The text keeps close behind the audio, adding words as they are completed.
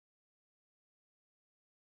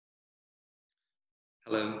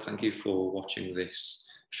Hello, thank you for watching this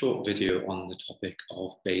short video on the topic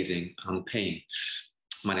of bathing and pain.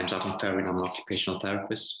 My name is Ferry and I'm an occupational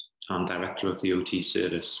therapist and director of the OT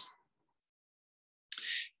service.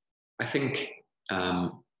 I think I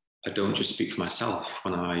don't just speak for myself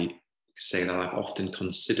when I say that I've often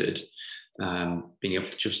considered being able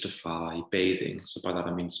to justify bathing. So by that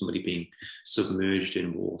I mean somebody being submerged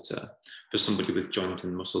in water for somebody with joint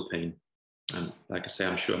and muscle pain. And like I say,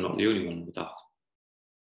 I'm sure I'm not the only one with that.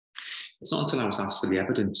 It's not until I was asked for the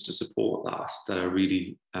evidence to support that I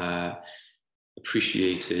really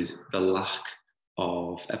appreciated the lack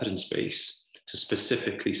of evidence base to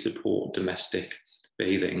specifically support domestic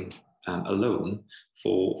bathing alone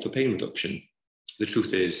for pain reduction. The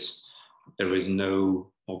truth is, there is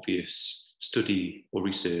no obvious study or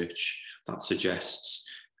research that suggests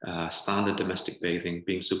standard domestic bathing,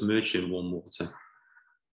 being submerged in warm water,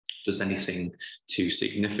 does anything to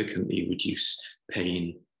significantly reduce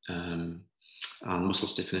pain and muscle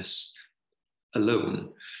stiffness alone.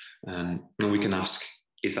 And we can ask,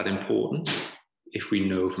 is that important? If we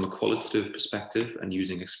know from a qualitative perspective and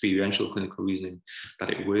using experiential clinical reasoning that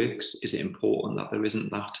it works, is it important that there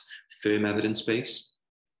isn't that firm evidence base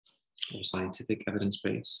or scientific evidence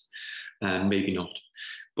base? Maybe not.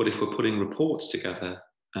 But if we're putting reports together,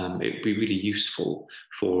 it would be really useful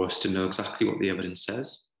for us to know exactly what the evidence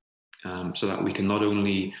says, so that we can not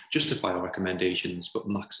only justify our recommendations, but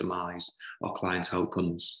maximise our clients'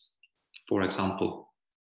 outcomes. For example,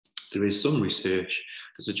 there is some research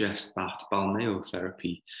to suggest that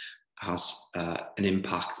balneotherapy has an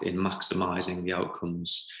impact in maximising the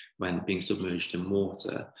outcomes when being submerged in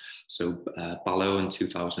water. So Ballo in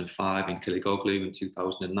 2005 and Kiligoglu in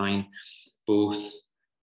 2009 both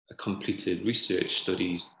completed research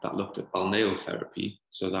studies that looked at balneotherapy,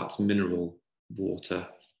 so that's mineral water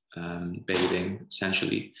bathing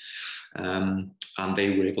essentially, and they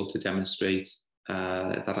were able to demonstrate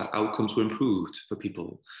that our outcomes were improved for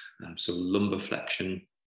people. So lumbar flexion,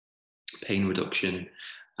 pain reduction,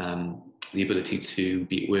 the ability to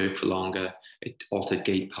be at work for longer, it altered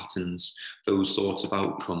gait patterns, those sorts of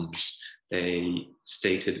outcomes, they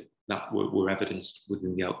stated that were evidenced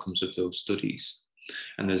within the outcomes of those studies.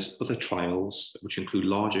 And there's other trials which include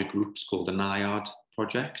larger groups called the NIAD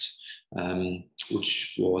project,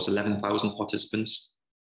 which was 11,000 participants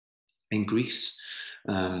in Greece,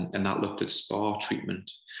 and that looked at spa treatment.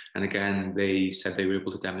 And again, they said they were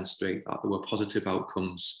able to demonstrate that there were positive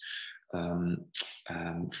outcomes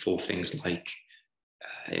for things like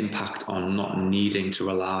impact on not needing to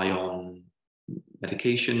rely on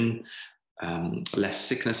medication, less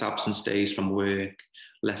sickness absence days from work,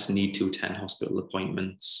 less need to attend hospital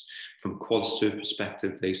appointments. From a qualitative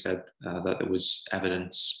perspective, they said that there was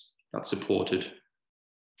evidence that supported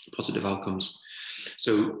positive outcomes.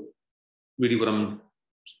 So really what I'm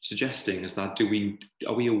suggesting is that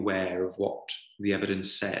are we aware of what the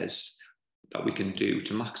evidence says that we can do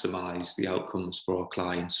to maximise the outcomes for our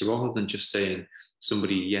clients? So rather than just saying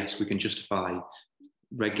somebody, yes, we can justify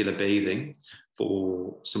regular bathing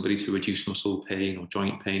for somebody to reduce muscle pain or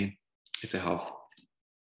joint pain if they have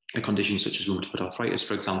a condition such as rheumatoid arthritis,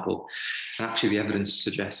 for example, and actually the evidence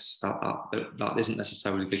suggests that isn't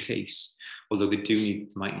necessarily the case. Although they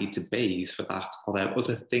might need to bathe for that, are there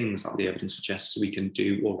other things that the evidence suggests we can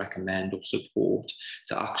do or recommend or support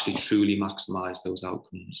to actually truly maximise those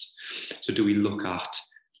outcomes? So do we look at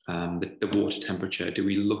the water temperature? Do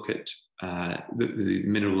we look at the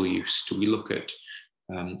mineral use? Do we look at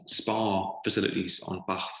spa facilities on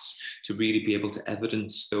baths to really be able to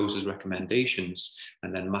evidence those as recommendations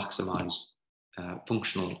and then maximise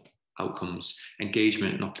functional outcomes,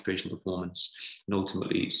 engagement and occupational performance, and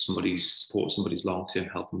ultimately support somebody's long-term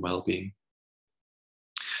health and well-being?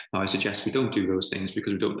 Now, I suggest we don't do those things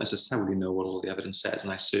because we don't necessarily know what all the evidence says,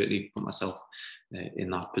 and I certainly put myself in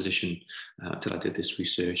that position until I did this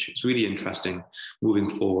research. It's really interesting moving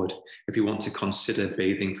forward. If you want to consider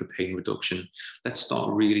bathing for pain reduction, let's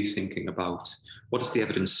start really thinking about what does the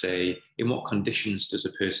evidence say, in what conditions does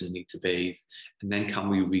a person need to bathe, and then can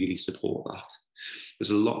we really support that?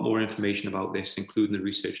 There's a lot more information about this, including the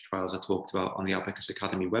research trials I talked about on the Abacus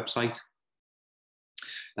Academy website.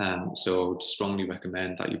 So I would strongly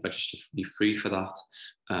recommend that you register free for that.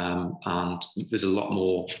 And there's a lot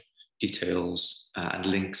more details and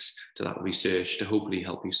links to that research to hopefully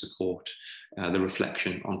help you support the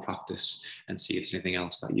reflection on practice and see if there's anything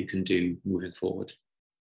else that you can do moving forward.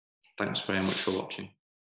 Thanks very much for watching.